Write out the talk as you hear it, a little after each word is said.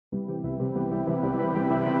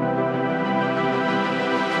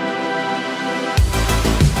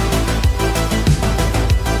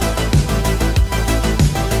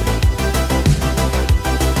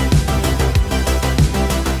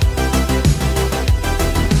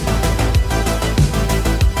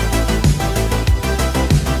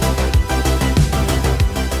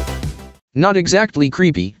Not exactly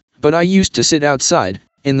creepy, but I used to sit outside,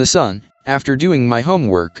 in the sun, after doing my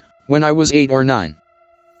homework, when I was 8 or 9.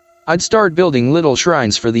 I'd start building little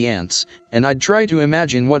shrines for the ants, and I'd try to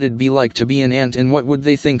imagine what it'd be like to be an ant and what would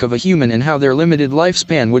they think of a human and how their limited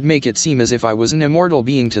lifespan would make it seem as if I was an immortal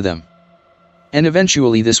being to them. And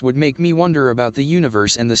eventually this would make me wonder about the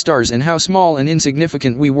universe and the stars and how small and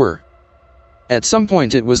insignificant we were. At some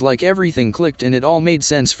point it was like everything clicked and it all made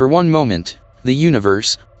sense for one moment, the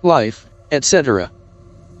universe, life, etc.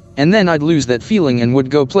 And then I'd lose that feeling and would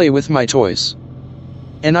go play with my toys.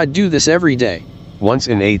 And I'd do this every day. Once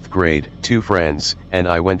in 8th grade, 2 friends and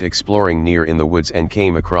I went exploring near in the woods and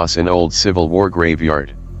came across an old Civil War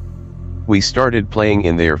graveyard. We started playing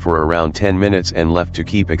in there for around 10 minutes and left to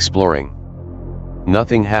keep exploring.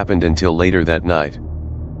 Nothing happened until later that night.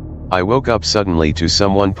 I woke up suddenly to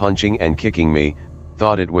someone punching and kicking me,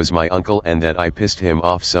 thought it was my uncle and that I pissed him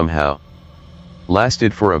off somehow.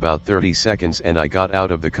 Lasted for about 30 seconds and I got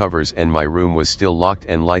out of the covers and my room was still locked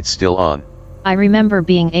and lights still on. I remember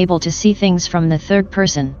being able to see things from the third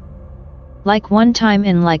person. Like one time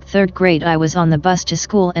in like 3rd grade I was on the bus to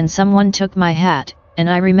school and someone took my hat, and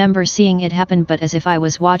I remember seeing it happen but as if I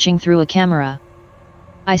was watching through a camera.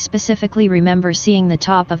 I specifically remember seeing the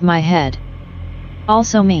top of my head.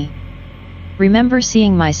 Also me. Remember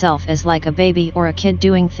seeing myself as like a baby or a kid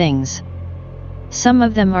doing things. Some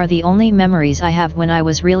of them are the only memories I have when I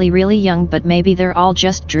was really young, but maybe they're all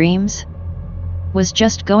just dreams? Was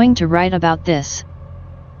just going to write about this.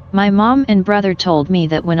 My mom and brother told me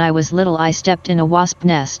that when I was little I stepped in a wasp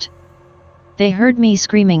nest. They heard me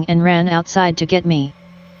screaming and ran outside to get me.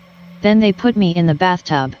 Then they put me in the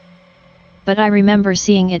bathtub. But I remember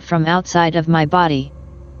seeing it from outside of my body.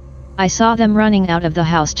 I saw them running out of the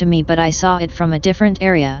house to me, but I saw it from a different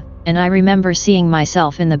area, and I remember seeing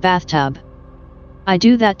myself in the bathtub. I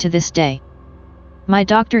do that to this day. My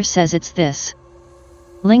doctor says it's this.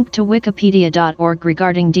 Link to wikipedia.org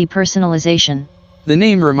regarding depersonalization. The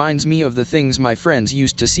name reminds me of the things my friends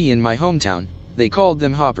used to see in my hometown. They called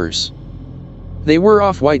them hoppers. They were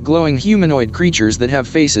off-white glowing humanoid creatures that have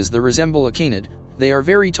faces that resemble a canid. They are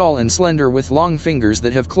very tall and slender with long fingers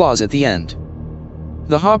that have claws at the end.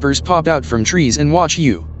 The hoppers pop out from trees and watch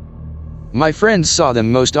you. My friends saw them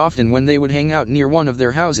most often when they would hang out near one of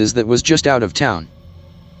their houses that was just out of town.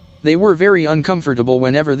 They were very uncomfortable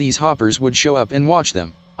whenever these hoppers would show up and watch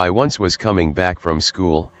them. I once was coming back from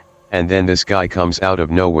school, and then this guy comes out of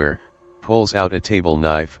nowhere, pulls out a table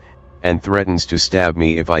knife, and threatens to stab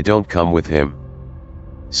me if I don't come with him.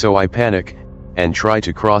 So I panic, and try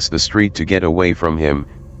to cross the street to get away from him.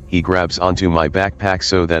 He grabs onto my backpack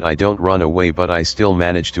so that I don't run away, but I still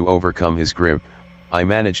manage to overcome his grip. I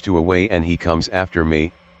manage to away and he comes after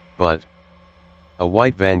me, but a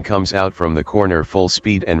white van comes out from the corner full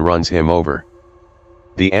speed and runs him over.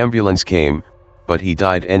 The ambulance came, but he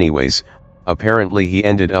died anyways. Apparently he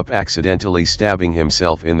ended up accidentally stabbing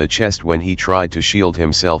himself in the chest when he tried to shield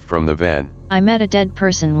himself from the van. I met a dead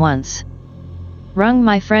person once. Rung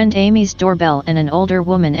my friend Amy's doorbell and an older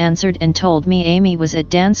woman answered and told me Amy was at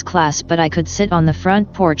dance class, but I could sit on the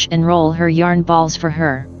front porch and roll her yarn balls for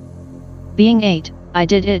her. Being 8, I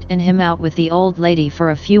did it and him out with the old lady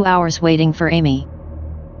for a few hours waiting for Amy.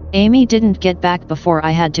 Amy didn't get back before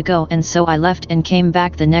I had to go, and so I left and came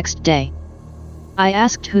back the next day. I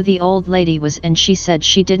asked who the old lady was and she said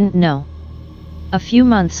she didn't know. A few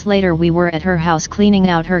months later we were at her house cleaning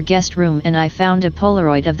out her guest room and I found a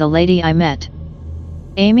Polaroid of the lady I met.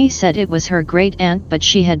 Amy said it was her great-aunt, but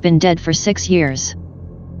she had been dead for 6 years.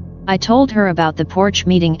 I told her about the porch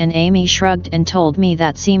meeting and Amy shrugged and told me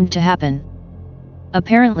that seemed to happen.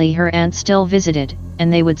 Apparently her aunt still visited,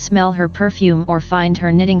 and they would smell her perfume or find her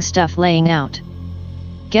knitting stuff laying out.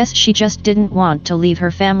 Guess she just didn't want to leave her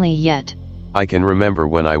family yet. I can remember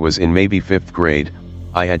when I was in maybe 5th grade,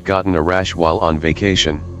 I had gotten a rash while on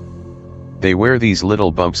vacation. They were these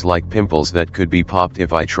little bumps like pimples that could be popped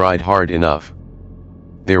if I tried hard enough.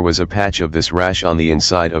 There was a patch of this rash on the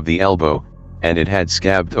inside of the elbow, and it had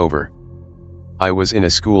scabbed over. I was in a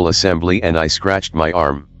school assembly and I scratched my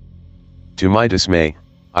arm. To my dismay,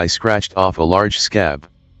 I scratched off a large scab.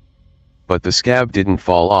 But the scab didn't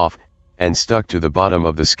fall off, and stuck to the bottom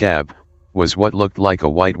of the scab, was what looked like a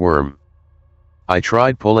white worm. I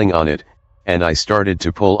tried pulling on it, and I started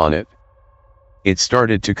to pull on it. It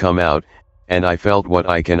started to come out, and I felt what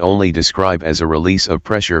I can only describe as a release of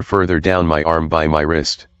pressure further down my arm by my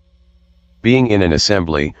wrist. Being in an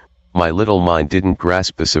assembly, my little mind didn't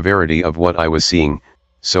grasp the severity of what I was seeing,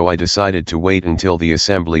 so I decided to wait until the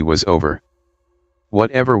assembly was over.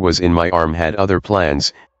 Whatever was in my arm had other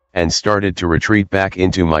plans, and started to retreat back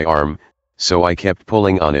into my arm, so I kept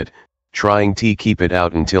pulling on it, trying to keep it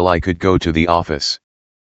out until I could go to the office.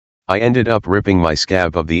 I ended up ripping my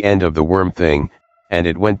scab of the end of the worm thing, and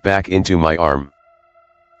it went back into my arm.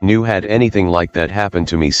 Knew had anything like that happened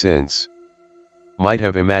to me since. Might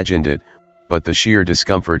have imagined it, but the sheer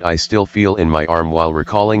discomfort I still feel in my arm while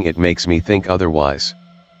recalling it makes me think otherwise.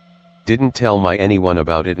 Didn't tell anyone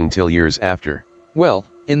about it until years after. Well,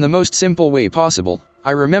 in the most simple way possible,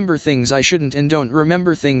 I remember things I shouldn't and don't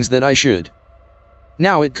remember things that I should.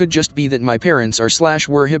 Now it could just be that my parents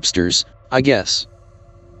are/were hipsters, I guess.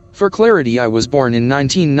 For clarity, I was born in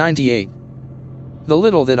 1998. The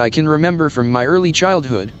little that I can remember from my early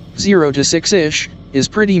childhood, 0 to 6-ish, is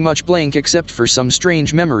pretty much blank except for some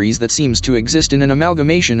strange memories that seems to exist in an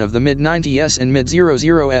amalgamation of the mid-90s and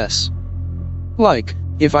mid-00s. Like,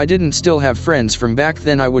 if I didn't still have friends from back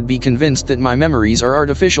then, I would be convinced that my memories are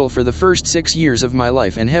artificial for the first 6 years of my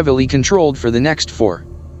life and heavily controlled for the next 4.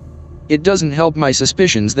 It doesn't help my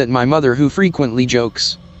suspicions that my mother, who frequently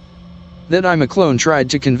jokes that I'm a clone, tried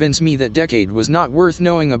to convince me that Decade was not worth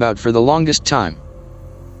knowing about for the longest time.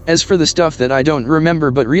 As for the stuff that I don't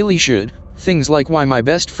remember but really should, things like why my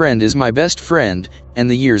best friend is my best friend, and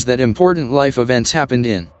the years that important life events happened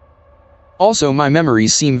in. Also, my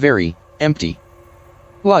memories seem very empty.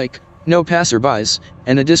 Like, no passerbys,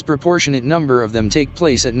 and a disproportionate number of them take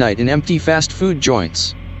place at night in empty fast food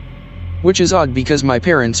joints. Which is odd because my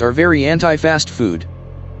parents are very anti-fast food.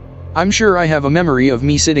 I'm sure I have a memory of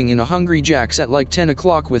me sitting in a Hungry Jack's at like 10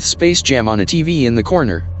 o'clock with Space Jam on a TV in the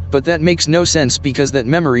corner, but that makes no sense because that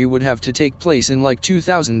memory would have to take place in like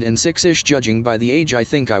 2006-ish, judging by the age I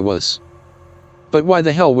think I was. But why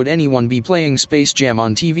the hell would anyone be playing Space Jam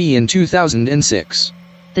on TV in 2006?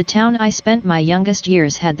 The town I spent my youngest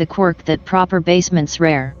years had the quirk that proper basements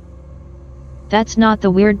rare. That's not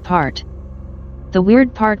the weird part. The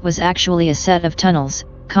weird part was actually a set of tunnels,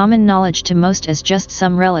 common knowledge to most as just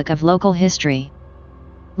some relic of local history.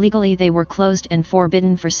 Legally they were closed and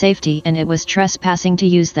forbidden for safety, and it was trespassing to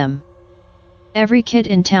use them. Every kid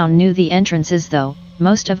in town knew the entrances though.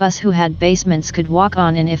 Most of us who had basements could walk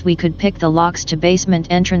on in if we could pick the locks to basement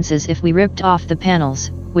entrances if we ripped off the panels,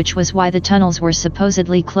 which was why the tunnels were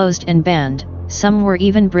supposedly closed and banned. Some were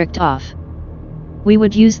even bricked off. We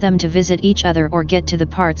would use them to visit each other or get to the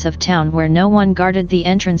parts of town where no one guarded the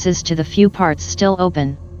entrances to the few parts still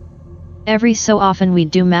open. Every so often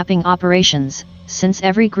we'd do mapping operations, since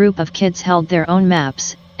every group of kids held their own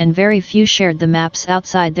maps, and very few shared the maps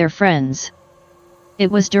outside their friends.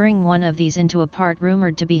 It was during one of these into a part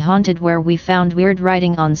rumored to be haunted where we found weird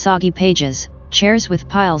writing on soggy pages, chairs with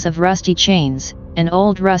piles of rusty chains, and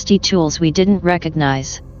old rusty tools we didn't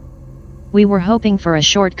recognize. We were hoping for a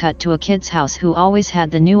shortcut to a kid's house who always had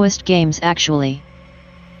the newest games actually.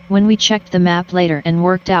 When we checked the map later and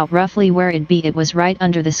worked out roughly where it'd be, it was right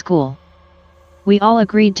under the school. We all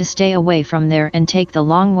agreed to stay away from there and take the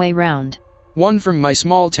long way round. One from my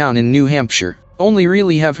small town in New Hampshire. Only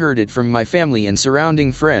really have heard it from my family and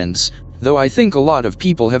surrounding friends, though I think a lot of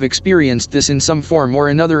people have experienced this in some form or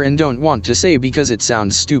another and don't want to say because it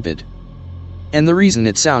sounds stupid. And the reason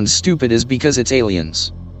it sounds stupid is because it's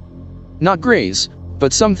aliens. Not greys,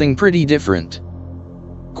 but something pretty different.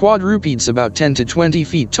 Quadrupeds about 10 to 20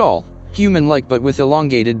 feet tall, human-like but with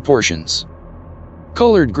elongated portions.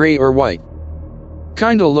 Colored gray or white.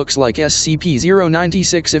 Kinda looks like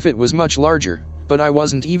SCP-096 if it was much larger, but I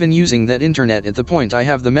wasn't even using that internet at the point I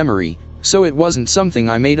have the memory, so it wasn't something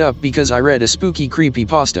I made up because I read a spooky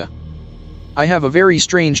creepypasta. I have a very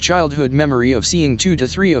strange childhood memory of seeing 2 to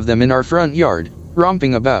 3 of them in our front yard,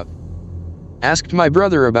 romping about. Asked my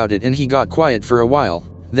brother about it and he got quiet for a while,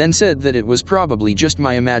 then said that it was probably just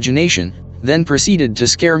my imagination, then proceeded to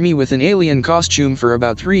scare me with an alien costume for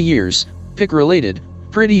about 3 years, pic-related,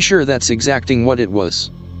 pretty sure that's exacting what it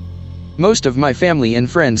was. Most of my family and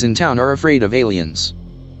friends in town are afraid of aliens.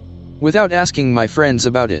 Without asking my friends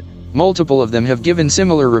about it, multiple of them have given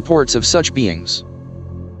similar reports of such beings.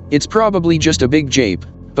 It's probably just a big jape,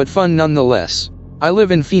 but fun nonetheless. I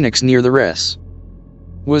live in Phoenix near the res.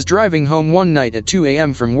 Was driving home one night at 2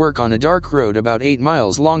 a.m. from work on a dark road about 8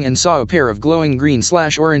 miles long and saw a pair of glowing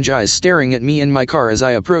green/orange eyes staring at me in my car as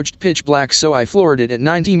I approached pitch black, so I floored it at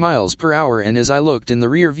 90 miles per hour, and as I looked in the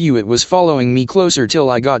rear view it was following me closer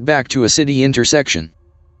till I got back to a city intersection.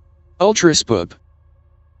 Ultra spoop.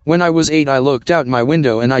 When I was 8 I looked out my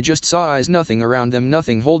window and I just saw eyes, nothing around them,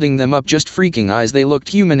 nothing holding them up, just freaking eyes. They looked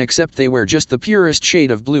human except they were just the purest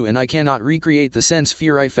shade of blue and I cannot recreate the sense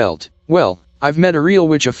fear I felt. Well, I've met a real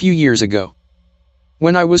witch a few years ago.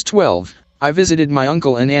 When I was 12, I visited my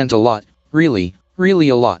uncle and aunt a lot, really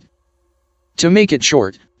a lot. To make it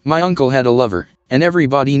short, my uncle had a lover, and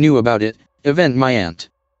everybody knew about it, even my aunt.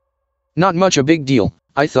 Not much a big deal,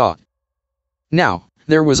 I thought. Now,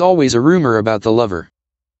 there was always a rumor about the lover.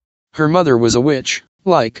 Her mother was a witch,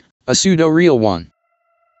 like, a pseudo-real one.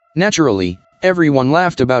 Naturally, everyone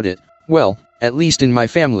laughed about it, well, at least in my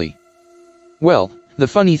family. Well, the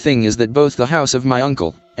funny thing is that both the house of my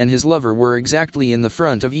uncle and his lover were exactly in the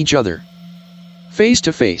front of each other. Face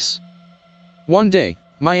to face. One day,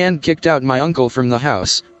 my aunt kicked out my uncle from the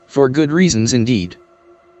house, for good reasons indeed.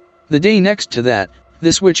 The day next to that,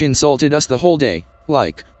 this witch insulted us the whole day,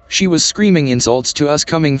 like, she was screaming insults to us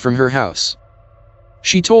coming from her house.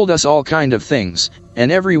 She told us all kind of things,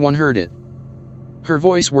 and everyone heard it. Her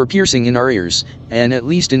voice were piercing in our ears, and at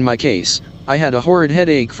least in my case, I had a horrid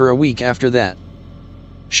headache for a week after that.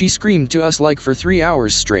 She screamed to us like for 3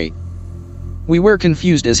 hours straight. We were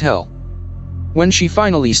confused as hell. When she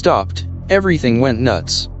finally stopped, everything went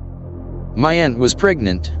nuts. My aunt was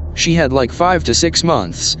pregnant, she had like 5 to 6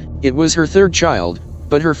 months, it was her third child,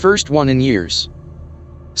 but her first one in years.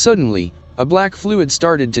 Suddenly, a black fluid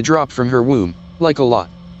started to drop from her womb, like a lot.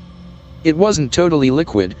 It wasn't totally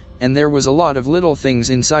liquid, and there was a lot of little things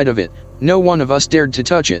inside of it, no one of us dared to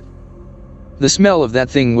touch it. The smell of that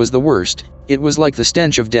thing was the worst, it was like the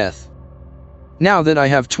stench of death. Now that I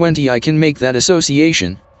have 20 I can make that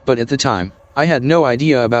association, but at the time, I had no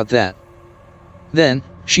idea about that. Then,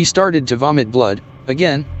 she started to vomit blood,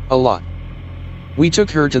 again, a lot. We took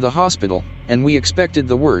her to the hospital, and we expected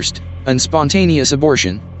the worst, a spontaneous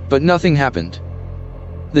abortion, but nothing happened.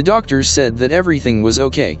 The doctors said that everything was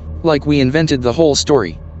okay, like we invented the whole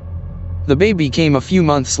story. The baby came a few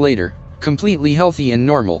months later, completely healthy and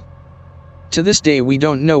normal. To this day we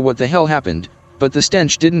don't know what the hell happened, but the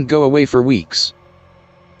stench didn't go away for weeks.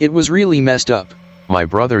 It was really messed up. My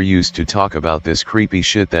brother used to talk about this creepy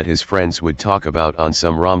shit that his friends would talk about on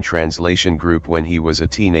some ROM translation group when he was a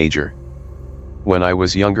teenager. When I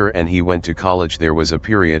was younger and he went to college, there was a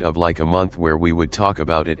period of like a month where we would talk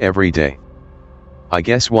about it every day. I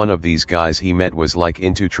guess one of these guys he met was like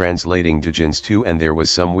into translating Djinns too, and there was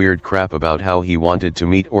some weird crap about how he wanted to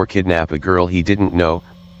meet or kidnap a girl he didn't know,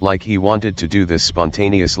 like he wanted to do this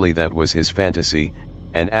spontaneously, that was his fantasy,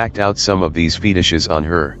 and act out some of these fetishes on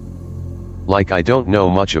her. Like, I don't know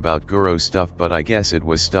much about guru stuff, but I guess it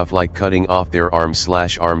was stuff like cutting off their arms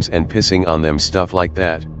and pissing on them, stuff like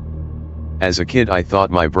that. As a kid I thought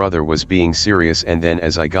my brother was being serious, and then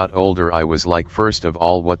as I got older I was like, first of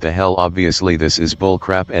all, what the hell, obviously this is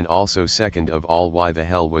bullcrap, and also second of all, why the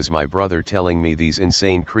hell was my brother telling me these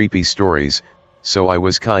insane creepy stories, so I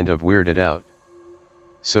was kind of weirded out.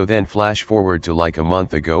 So then flash forward to like a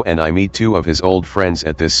month ago and I meet 2 of his old friends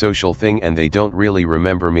at this social thing, and they don't really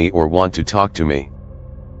remember me or want to talk to me.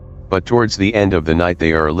 But towards the end of the night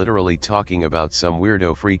they are literally talking about some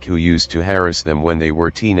weirdo freak who used to harass them when they were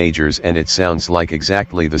teenagers, and it sounds like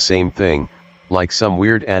exactly the same thing, like some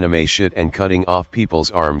weird anime shit and cutting off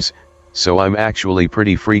people's arms, so I'm actually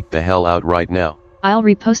pretty freaked the hell out right now. I'll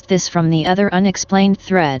repost this from the other unexplained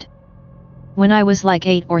thread. When I was like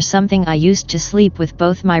 8 or something, I used to sleep with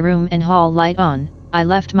both my room and hall light on. I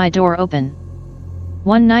left my door open.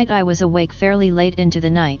 One night I was awake fairly late into the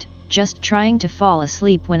night, just trying to fall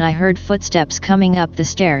asleep, when I heard footsteps coming up the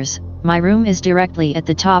stairs. My room is directly at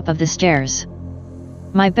the top of the stairs.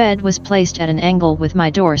 My bed was placed at an angle with my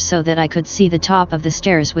door so that I could see the top of the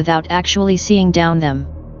stairs without actually seeing down them.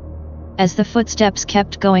 As the footsteps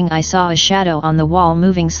kept going, I saw a shadow on the wall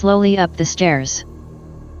moving slowly up the stairs.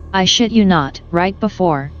 I shit you not, right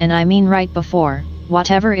before, and I mean right before,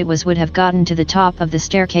 whatever it was would have gotten to the top of the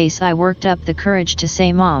staircase, I worked up the courage to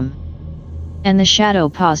say "Mom." And the shadow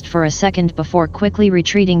paused for a second before quickly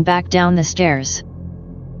retreating back down the stairs.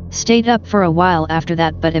 Stayed up for a while after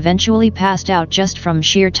that, but eventually passed out just from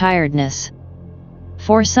sheer tiredness.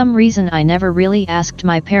 For some reason I never really asked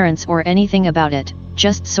my parents or anything about it,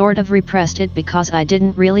 just sort of repressed it because I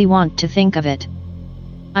didn't really want to think of it.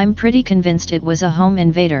 I'm pretty convinced it was a home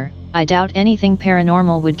invader. I doubt anything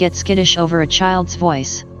paranormal would get skittish over a child's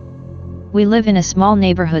voice. We live in a small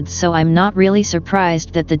neighborhood, so I'm not really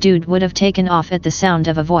surprised that the dude would have taken off at the sound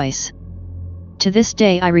of a voice. To this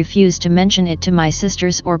day I refuse to mention it to my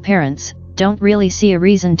sisters or parents, don't really see a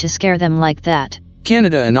reason to scare them like that.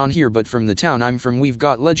 Canada Anon here, but from the town I'm from we've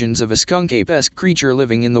got legends of a skunk-ape-esque creature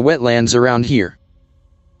living in the wetlands around here.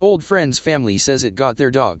 Old friend's family says it got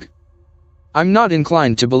their dog. I'm not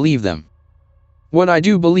inclined to believe them. What I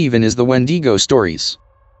do believe in is the Wendigo stories.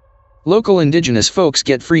 Local indigenous folks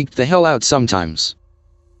get freaked the hell out sometimes.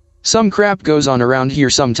 Some crap goes on around here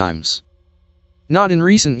sometimes. Not in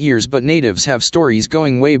recent years, but natives have stories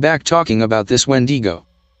going way back talking about this Wendigo.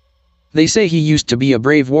 They say he used to be a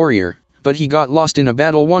brave warrior, but he got lost in a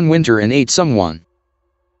battle one winter and ate someone.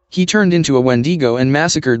 He turned into a Wendigo and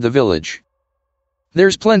massacred the village.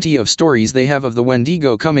 There's plenty of stories they have of the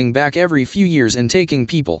Wendigo coming back every few years and taking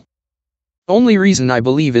people. Only reason I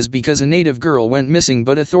believe is because a native girl went missing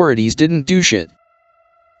but authorities didn't do shit.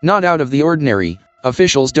 Not out of the ordinary,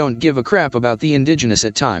 officials don't give a crap about the indigenous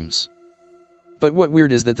at times. But what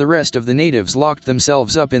weird is that the rest of the natives locked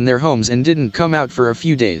themselves up in their homes and didn't come out for a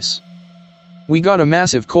few days. We got a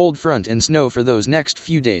massive cold front and snow for those next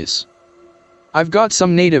few days. I've got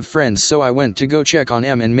some native friends, so I went to go check on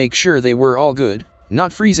them and make sure they were all good,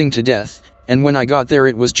 not freezing to death, and when I got there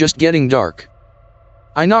it was just getting dark.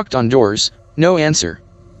 I knocked on doors, no answer.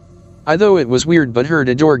 I thought it was weird but heard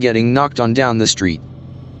a door getting knocked on down the street.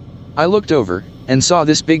 I looked over, and saw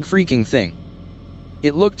this big freaking thing.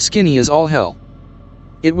 It looked skinny as all hell.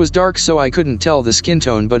 It was dark so I couldn't tell the skin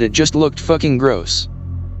tone, but it just looked fucking gross.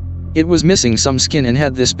 It was missing some skin and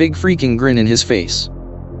had this big freaking grin in his face.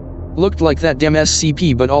 Looked like that damn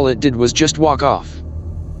SCP, but all it did was just walk off.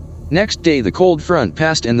 Next day the cold front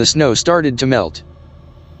passed and the snow started to melt.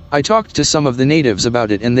 I talked to some of the natives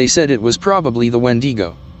about it and they said it was probably the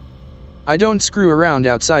Wendigo. I don't screw around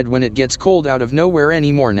outside when it gets cold out of nowhere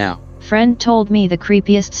anymore now. Friend told me the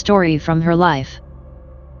creepiest story from her life.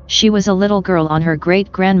 She was a little girl on her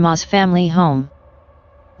great-grandma's family home.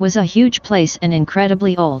 Was a huge place and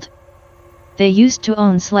incredibly old. They used to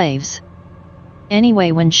own slaves.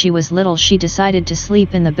 Anyway, when she was little she decided to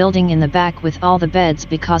sleep in the building in the back with all the beds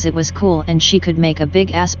because it was cool and she could make a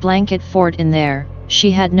big-ass blanket fort in there.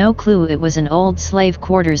 She had no clue it was an old slave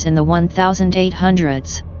quarters in the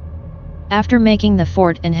 1800s. After making the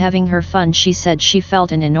fort and having her fun, she said she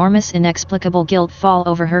felt an enormous inexplicable guilt fall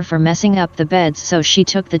over her for messing up the beds, so she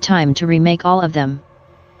took the time to remake all of them.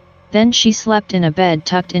 Then she slept in a bed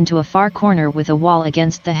tucked into a far corner with a wall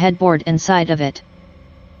against the headboard and side of it.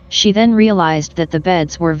 She then realized that the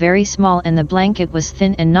beds were very small and the blanket was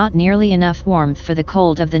thin and not nearly enough warmth for the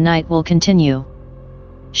cold of the night will continue.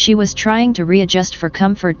 She was trying to readjust for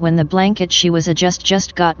comfort when the blanket she was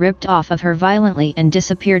just got ripped off of her violently and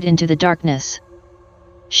disappeared into the darkness.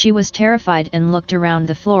 She was terrified and looked around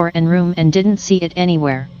the floor and room and didn't see it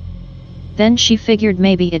anywhere. Then she figured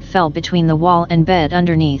maybe it fell between the wall and bed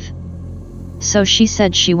underneath. So she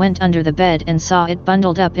said she went under the bed and saw it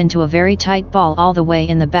bundled up into a very tight ball all the way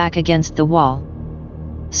in the back against the wall.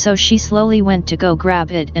 So she slowly went to go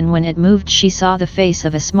grab it, and when it moved she saw the face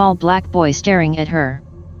of a small black boy staring at her.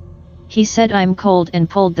 He said, "I'm cold," and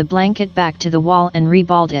pulled the blanket back to the wall and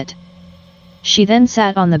reballed it. She then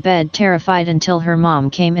sat on the bed terrified until her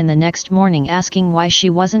mom came in the next morning asking why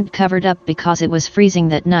she wasn't covered up because it was freezing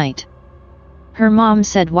that night. Her mom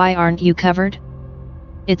said, "Why aren't you covered?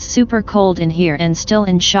 It's super cold in here." And still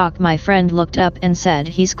in shock, my friend looked up and said,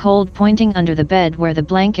 "He's cold," pointing under the bed where the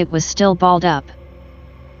blanket was still balled up.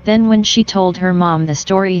 Then when she told her mom the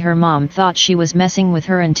story, her mom thought she was messing with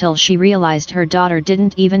her until she realized her daughter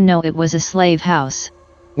didn't even know it was a slave house.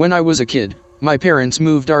 When I was a kid, my parents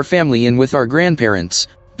moved our family in with our grandparents,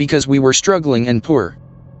 because we were struggling and poor.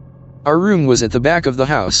 Our room was at the back of the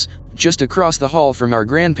house, just across the hall from our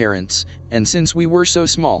grandparents, and since we were so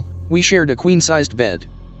small, we shared a queen-sized bed.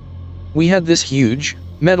 We had this huge,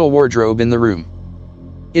 metal wardrobe in the room.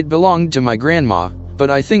 It belonged to my grandma, but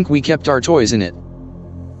I think we kept our toys in it.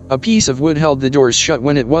 A piece of wood held the doors shut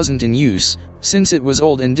when it wasn't in use, since it was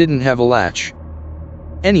old and didn't have a latch.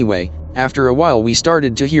 Anyway, after a while we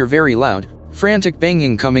started to hear very loud, frantic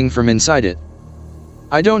banging coming from inside it.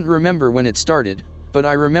 I don't remember when it started, but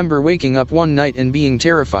I remember waking up one night and being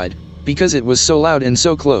terrified, because it was so loud and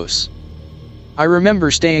so close. I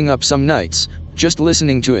remember staying up some nights, just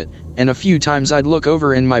listening to it, and a few times I'd look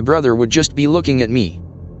over and my brother would just be looking at me.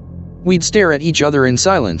 We'd stare at each other in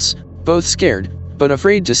silence, both scared, but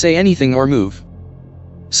afraid to say anything or move.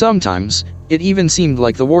 Sometimes, it even seemed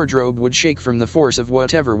like the wardrobe would shake from the force of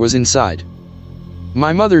whatever was inside.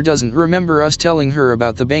 My mother doesn't remember us telling her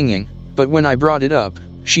about the banging, but when I brought it up,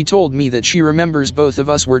 she told me that she remembers both of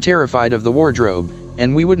us were terrified of the wardrobe,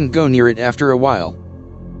 and we wouldn't go near it after a while.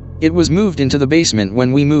 It was moved into the basement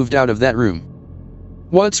when we moved out of that room.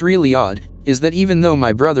 What's really odd, is that even though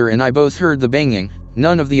my brother and I both heard the banging,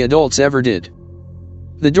 none of the adults ever did.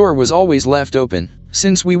 The door was always left open,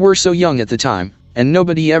 since we were so young at the time, and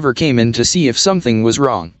nobody ever came in to see if something was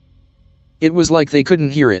wrong. It was like they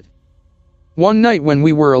couldn't hear it. One night when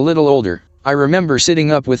we were a little older, I remember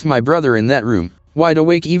sitting up with my brother in that room, wide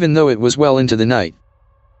awake even though it was well into the night.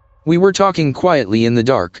 We were talking quietly in the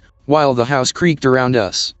dark, while the house creaked around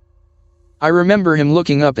us. I remember him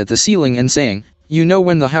looking up at the ceiling and saying, "You know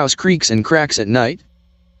when the house creaks and cracks at night?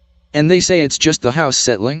 And they say it's just the house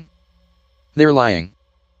settling? They're lying.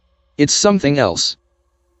 It's something else.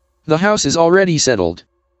 The house is already settled.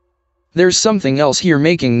 There's something else here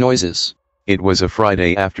making noises." It was a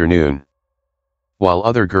Friday afternoon. While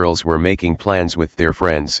other girls were making plans with their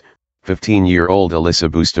friends, 15-year-old Alyssa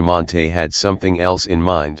Bustamante had something else in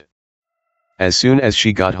mind. As soon as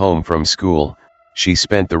she got home from school, she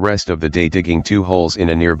spent the rest of the day digging 2 holes in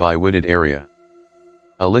a nearby wooded area.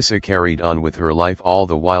 Alyssa carried on with her life all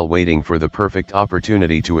the while waiting for the perfect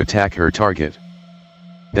opportunity to attack her target.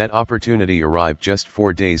 That opportunity arrived just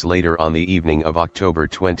 4 days later on the evening of October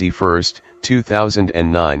 21,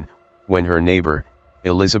 2009, when her neighbor,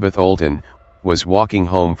 Elizabeth Olden, was walking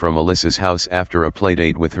home from Alyssa's house after a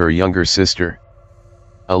playdate with her younger sister.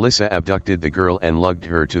 Alyssa abducted the girl and lugged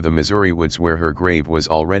her to the Missouri woods where her grave was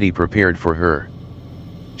already prepared for her.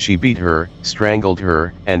 She beat her, strangled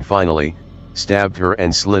her, and finally, stabbed her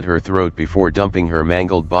and slit her throat before dumping her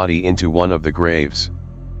mangled body into one of the graves.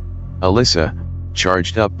 Alyssa,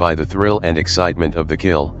 charged up by the thrill and excitement of the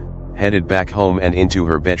kill, headed back home and into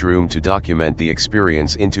her bedroom to document the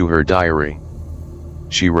experience into her diary.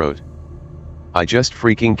 She wrote, "I just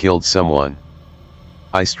freaking killed someone.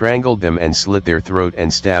 I strangled them and slit their throat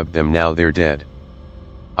and stabbed them, now they're dead.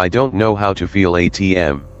 I don't know how to feel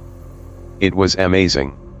ATM. It was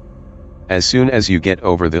amazing. As soon as you get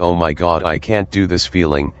over the oh my god I can't do this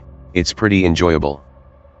feeling, it's pretty enjoyable.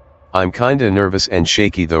 I'm kinda nervous and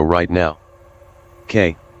shaky though right now.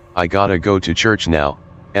 K, I gotta go to church now,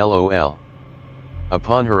 lol."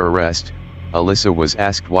 Upon her arrest, Alyssa was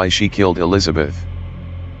asked why she killed Elizabeth.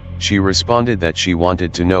 She responded that she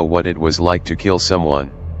wanted to know what it was like to kill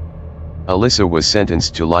someone. Alyssa was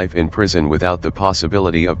sentenced to life in prison without the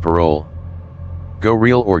possibility of parole. Go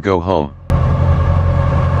real or go home.